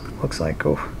centers. Looks like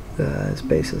his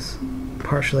base is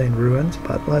partially in ruins,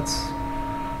 but let's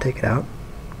take it out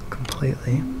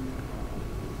completely.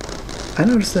 I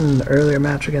noticed in an earlier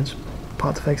match against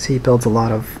Pontifex, he builds a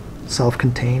lot of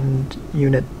self-contained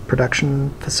unit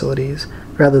production facilities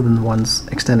rather than the ones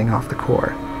extending off the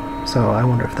core. So I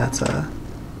wonder if that's a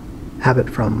habit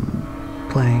from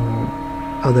playing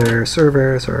other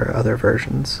servers or other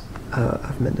versions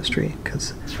of Mindustry,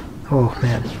 because oh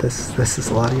man, this is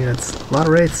a lot of units, a lot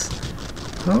of rates.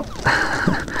 Oh,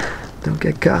 don't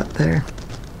get caught there.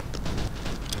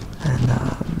 And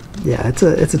yeah, it's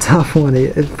a tough one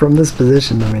from this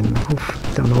position. I mean,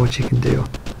 don't know what you can do.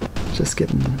 Just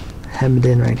getting hemmed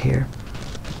in right here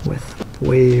with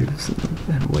waves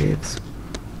and waves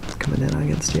coming in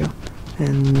against you.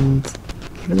 And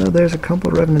even though there's a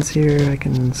couple of revenants here, I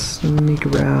can sneak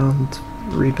around,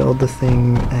 rebuild the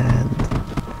thing, and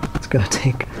it's gonna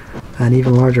take an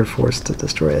even larger force to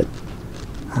destroy it.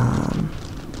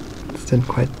 Just didn't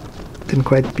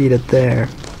quite beat it there.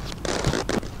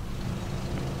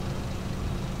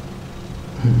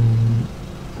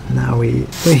 Now we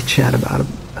chat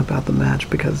about the match,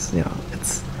 because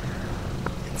it's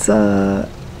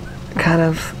kind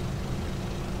of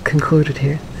concluded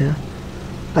here. Yeah,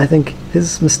 I think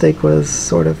his mistake was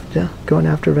sort of going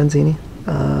after Vanzini.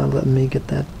 Letting me get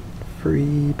that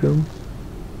free boom.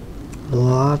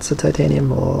 Lots of titanium,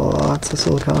 lots of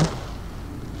silicon.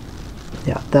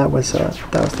 Yeah, that was the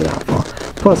downfall.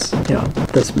 Plus,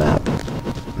 this map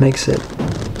makes it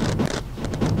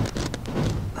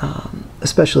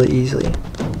especially easy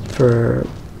for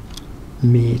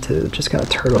me to just kind of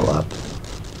turtle up,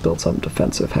 build some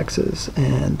defensive hexes,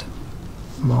 and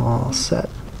I'm all set.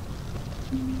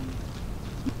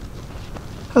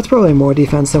 That's probably more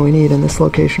defense than we need in this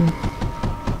location.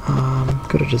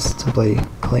 Could have just simply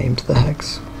claimed the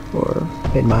hex, or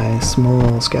made my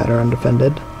small scatter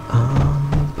undefended.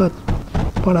 But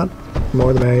why not?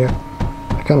 More the merrier.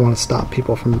 I kind of want to stop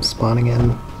people from spawning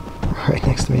in right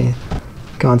next to me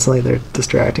constantly. They're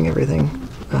distracting everything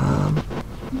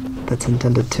that's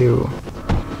intended to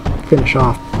finish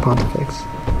off Pontifex.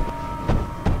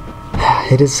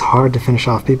 It is hard to finish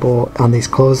off people on these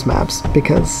closed maps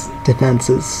because defense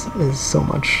is so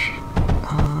much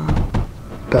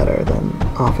better than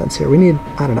offense here. We need,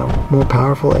 I don't know, more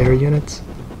powerful air units,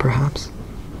 perhaps,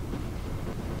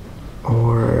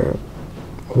 or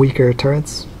weaker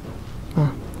turrets. I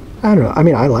don't know. I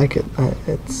mean, I like it.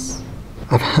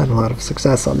 I've had a lot of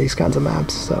success on these kinds of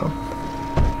maps, so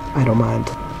I don't mind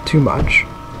too much.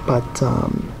 But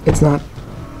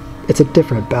it's a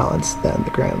different balance than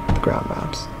the ground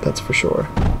maps, that's for sure.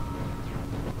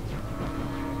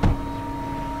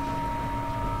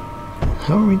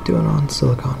 How are we doing on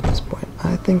silicon at this point?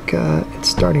 I think it's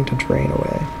starting to drain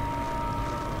away.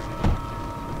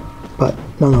 But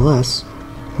nonetheless,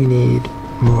 we need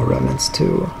more remnants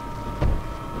to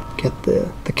get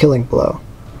the killing blow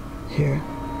here.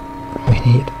 We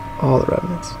need all the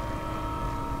remnants.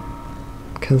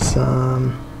 Because,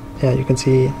 yeah, you can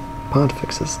see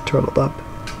Pontifex is turtled up.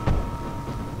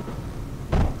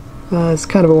 It's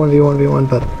kind of a 1v1v1,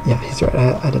 but yeah, he's right.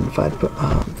 I didn't fight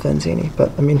Vanzini,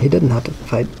 but I mean, he didn't have to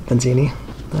fight Vanzini.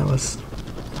 That was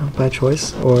by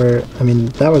choice. Or, I mean,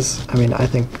 I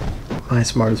think my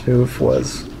smartest move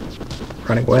was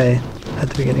running away at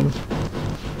the beginning.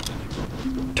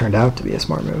 Turned out to be a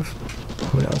smart move.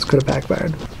 Who knows? Could have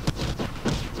backfired.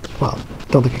 Well,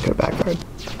 don't think it could have backfired,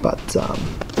 but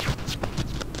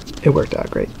it worked out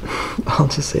great. I'll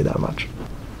just say that much.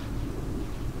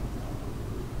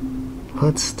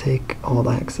 Let's take all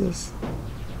the hexes.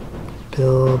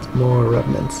 Build more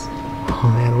revenants.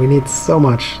 Oh man, we need so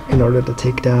much in order to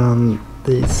take down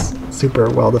these super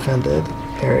well-defended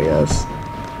areas.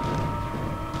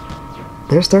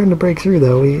 They're starting to break through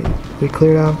though. We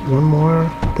cleared out one more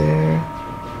there.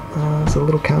 It's a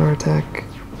little counterattack.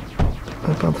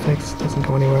 But Pountifix doesn't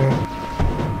go anywhere.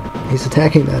 He's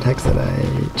attacking that hex that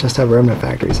I just have remnant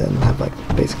factories in and have like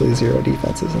basically 0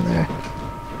 defenses in there.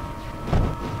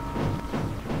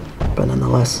 But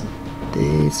nonetheless,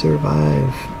 they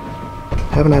survive.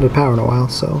 Haven't added power in a while,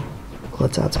 so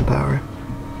let's add some power.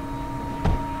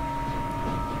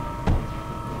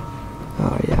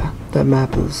 Oh yeah, that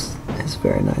map is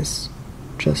very nice.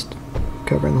 Just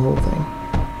covering the whole thing.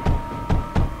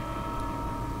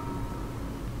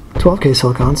 12k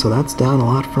silicon, so that's down a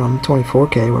lot from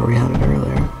 24k where we had it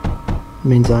earlier. It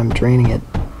means I'm draining it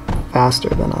faster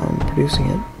than I'm producing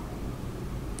it.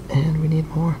 And we need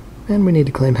more. And we need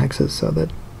to claim hexes so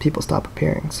that people stop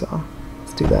appearing, so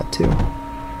let's do that too.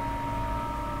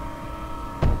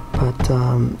 But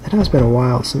it has been a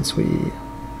while since we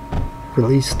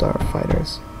released our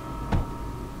fighters.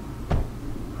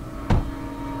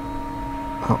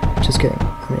 Oh, just kidding.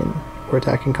 I mean, we're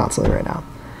attacking constantly right now.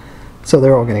 So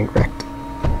they're all getting wrecked.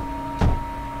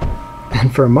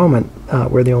 And for a moment,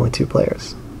 we're the only 2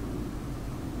 players.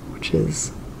 Which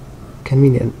is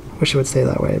convenient. Wish it would stay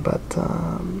that way, but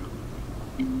I'm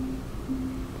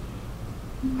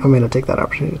going to take that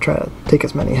opportunity to try to take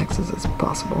as many hexes as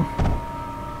possible.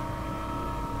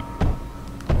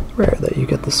 It's rare that you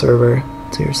get the server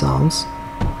to yourselves.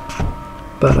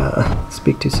 But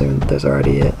speak too soon. There's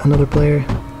already another player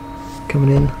coming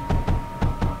in.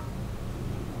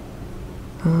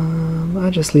 I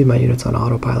just leave my units on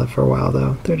autopilot for a while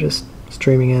though. They're just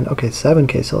streaming in. Okay,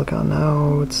 7k silicon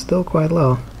now. It's still quite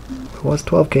low. It was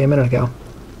 12k a minute ago.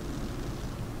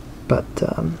 But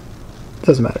it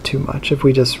doesn't matter too much. If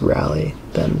we just rally,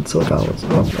 then silicon will...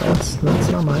 Oh, that's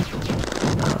not mine.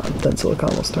 Then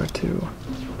silicon will start to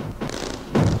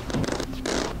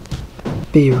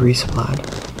be resupplied.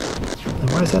 And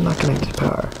why is that not connected to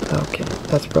power? Okay,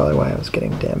 that's probably why I was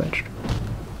getting damaged.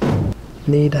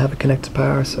 Need to have it connect to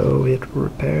power so it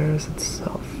repairs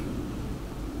itself.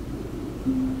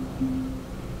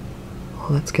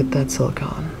 Well, let's get that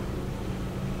silicon.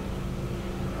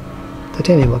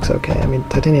 Titanium looks okay. I mean,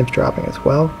 titanium's dropping as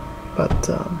well, but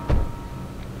well,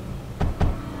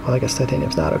 I guess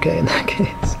titanium's not okay in that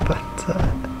case, but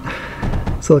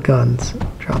silicon's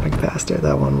dropping faster.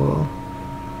 That one will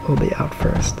be out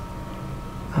first.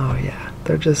 Oh yeah,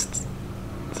 there's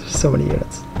so many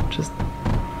units just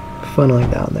funneling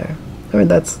down there. I mean,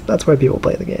 that's why people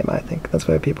play the game, I think. That's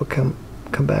why people come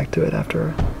back to it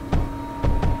after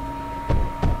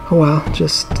a while.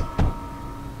 Just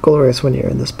glorious when you're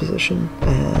in this position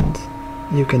and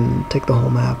you can take the whole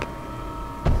map.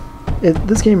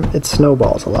 This game, it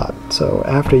snowballs a lot, so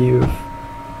after you've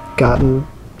gotten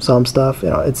some stuff, you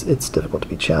know, it's difficult to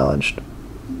be challenged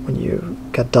when you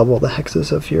got double the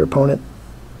hexes of your opponent.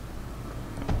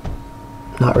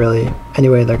 Not really.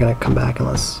 Anyway, they're gonna come back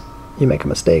unless you make a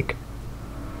mistake.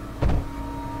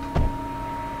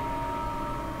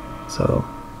 So,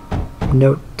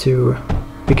 note to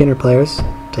beginner players,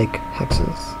 take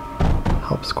hexes.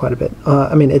 Helps quite a bit.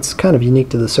 I mean, it's kind of unique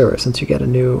to the server since you get a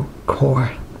new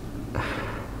core.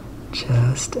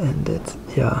 Just end it.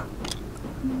 Yeah.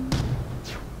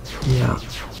 Yeah.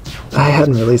 I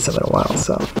hadn't released them in a while,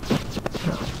 so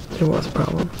no, it was a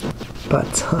problem. But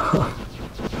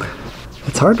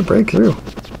it's hard to break through.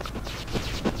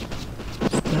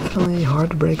 Definitely hard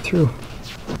to break through.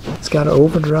 It's got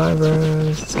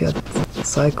overdrivers, it's got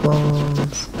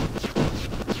cyclones.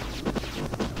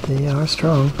 They are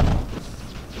strong.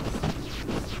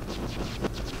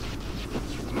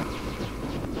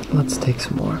 Let's take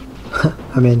some more.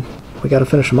 I mean, we gotta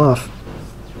finish them off.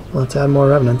 Let's add more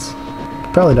revenants.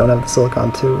 Probably don't have the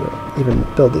silicon to even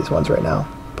build these ones right now,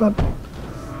 but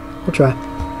we'll try.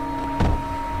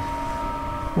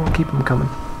 We'll keep them coming.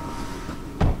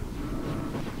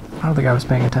 I don't think I was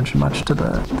paying attention much to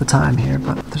the time here,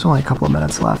 but there's only a couple of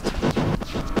minutes left.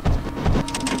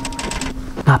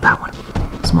 Not that one.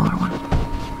 The smaller one.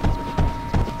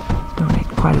 Don't need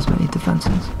quite as many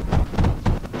defenses.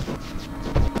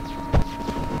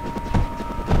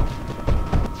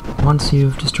 Once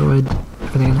you've destroyed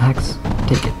everything in the hex,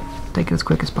 take it. Take it as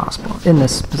quick as possible. In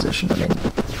this position, I mean,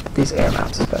 these air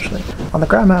maps especially. On the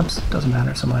ground maps, it doesn't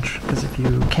matter so much, because if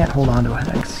you can't hold on to a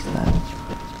hex, then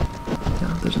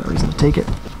there's no reason to take it.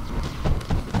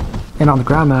 And on the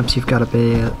ground maps, you've got to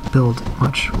build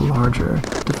much larger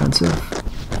defensive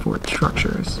fort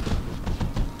structures.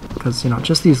 Because,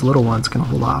 just these little ones can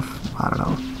hold off, I don't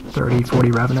know, 30,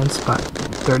 40 revenants, but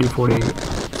 30, 40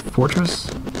 fortress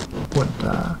would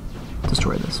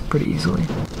destroy this pretty easily.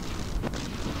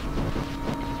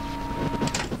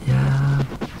 Yeah,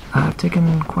 I've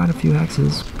taken quite a few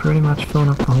hexes, pretty much filling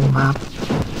up the whole map.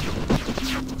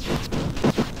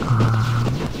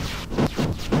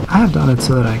 I have done it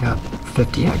so that I got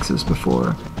 50 hexes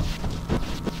before,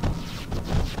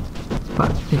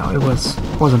 but you know, it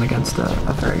wasn't against a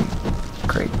very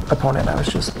great opponent. I was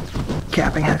just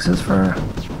capping hexes for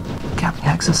capping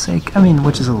hexes' sake. I mean,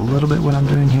 which is a little bit what I'm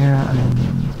doing here. I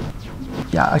mean,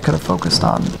 yeah, I could have focused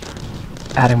on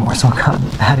adding more silicon,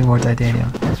 adding more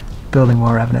titanium, building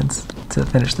more revenants to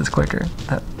finish this quicker.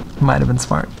 That might have been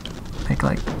smart. Make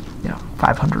like, you know,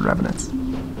 500 revenants.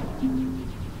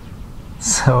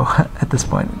 So at this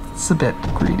point, it's a bit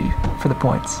greedy for the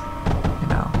points. You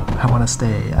know, I want to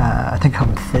stay. I think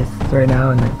I'm 5th right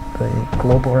now in the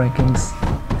global rankings,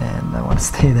 and I want to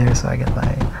stay there so I get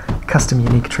my custom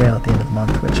unique trail at the end of the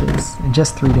month, which is in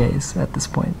just 3 days at this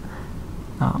point,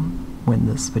 when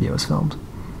this video is filmed.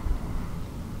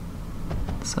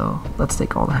 So let's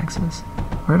take all the hexes.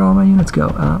 Where'd all my units go?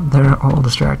 They're all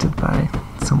distracted by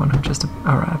someone who just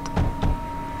arrived.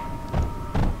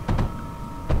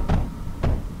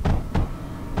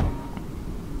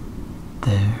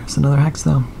 There's another hex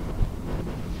though.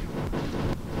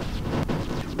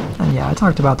 And yeah, I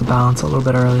talked about the balance a little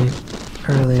bit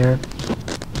earlier.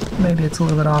 Maybe it's a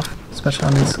little bit off, especially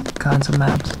on these kinds of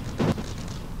maps.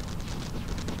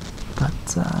 But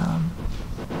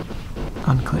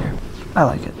unclear. I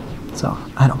like it, so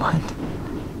I don't mind.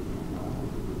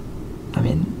 I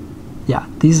mean, yeah,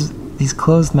 these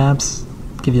closed maps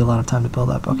give you a lot of time to build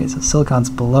up. Okay, so Silicon's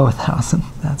below 1,000.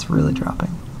 That's really dropping.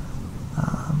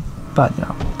 But, you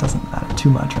know, it doesn't matter too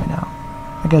much right now.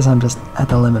 I guess I'm just at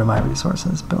the limit of my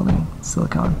resources building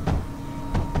silicon.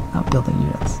 Not building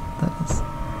units, that is.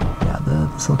 Yeah, the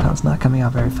silicon's not coming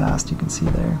out very fast, you can see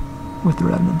there, with the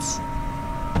remnants.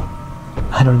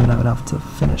 I don't even have enough to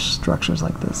finish structures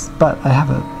like this. But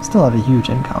I still have a huge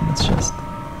income, it's just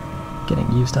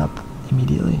getting used up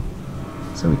immediately.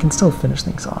 So we can still finish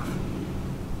things off.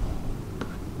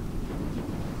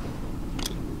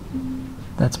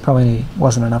 That's probably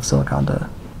wasn't enough silicon to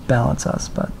balance us,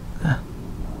 but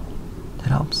it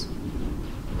helps.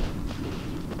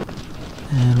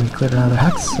 And we cleared another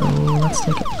hex, so let's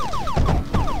take it.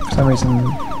 For some reason,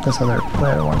 this other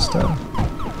player wants to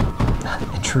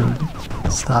intrude,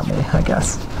 stop me, I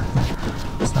guess.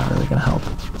 It's not really gonna help.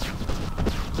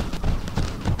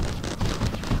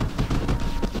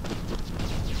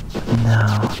 No,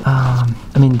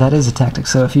 I mean, that is a tactic,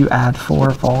 so if you add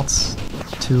 4 vaults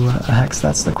to a hex,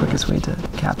 that's the quickest way to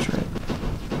capture it.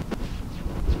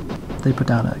 They put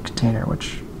down a container,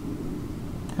 which,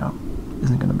 you know,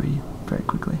 isn't going to be very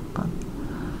quickly, but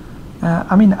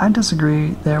I mean, I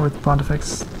disagree there with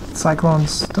Pontifix.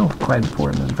 Cyclone's still quite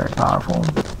important and very powerful,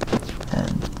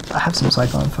 and I have some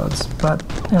Cyclone foes, but,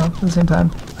 you know, at the same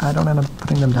time, I don't end up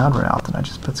putting them down very often. I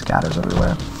just put scatters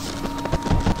everywhere.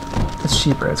 It's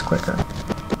cheaper, it's quicker.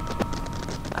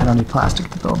 I don't need plastic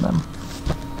to build them.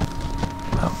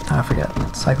 Oh, I forget.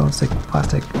 Cyclones take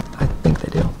plastic. I think they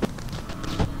do.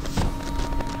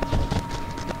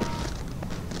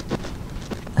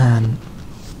 And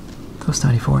those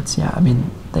tiny forts, yeah, I mean,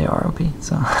 they are OP,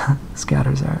 so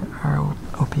scatters are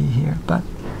OP here, but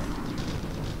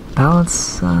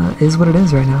balance is what it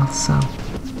is right now, so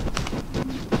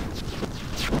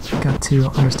got to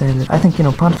understand it. I think, you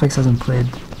know, Pontifix hasn't played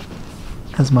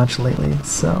as much lately,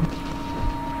 so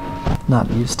not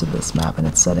used to this map and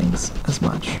its settings as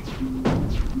much,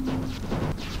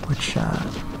 which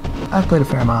I've played a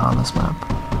fair amount on this map.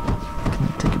 I can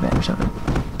take advantage of it.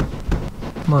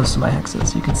 Most of my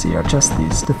hexes, you can see, are just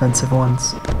these defensive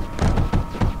ones.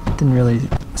 Didn't really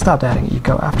stop adding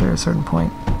eco after a certain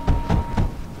point,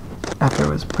 after it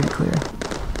was pretty clear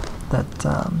that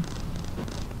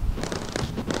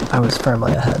I was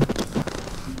firmly ahead.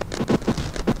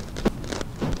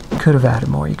 Could have added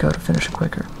more eco to finish it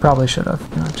quicker. Probably should have,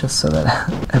 you know, just so that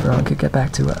everyone could get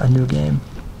back to a new game.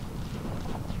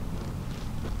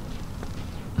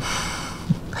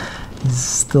 He's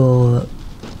still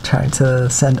trying to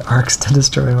send arcs to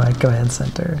destroy my command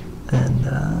center and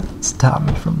stop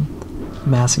me from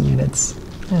massing units.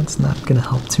 And it's not going to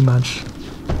help too much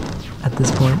at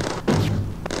this point.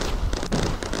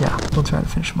 Yeah, we'll try to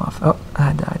finish him off. Oh,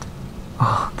 I died.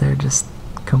 Oh, they're just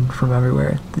coming from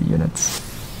everywhere, the units.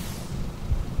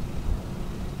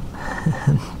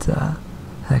 And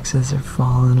hexes are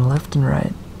falling left and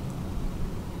right.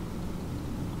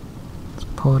 Let's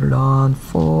put it on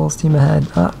full steam ahead.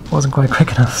 Wasn't quite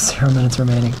quick enough. 0 minutes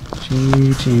remaining.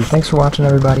 GG. Thanks for watching,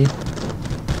 everybody.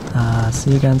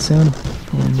 See you again soon.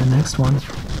 in the next one.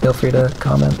 Feel free to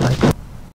comment, like,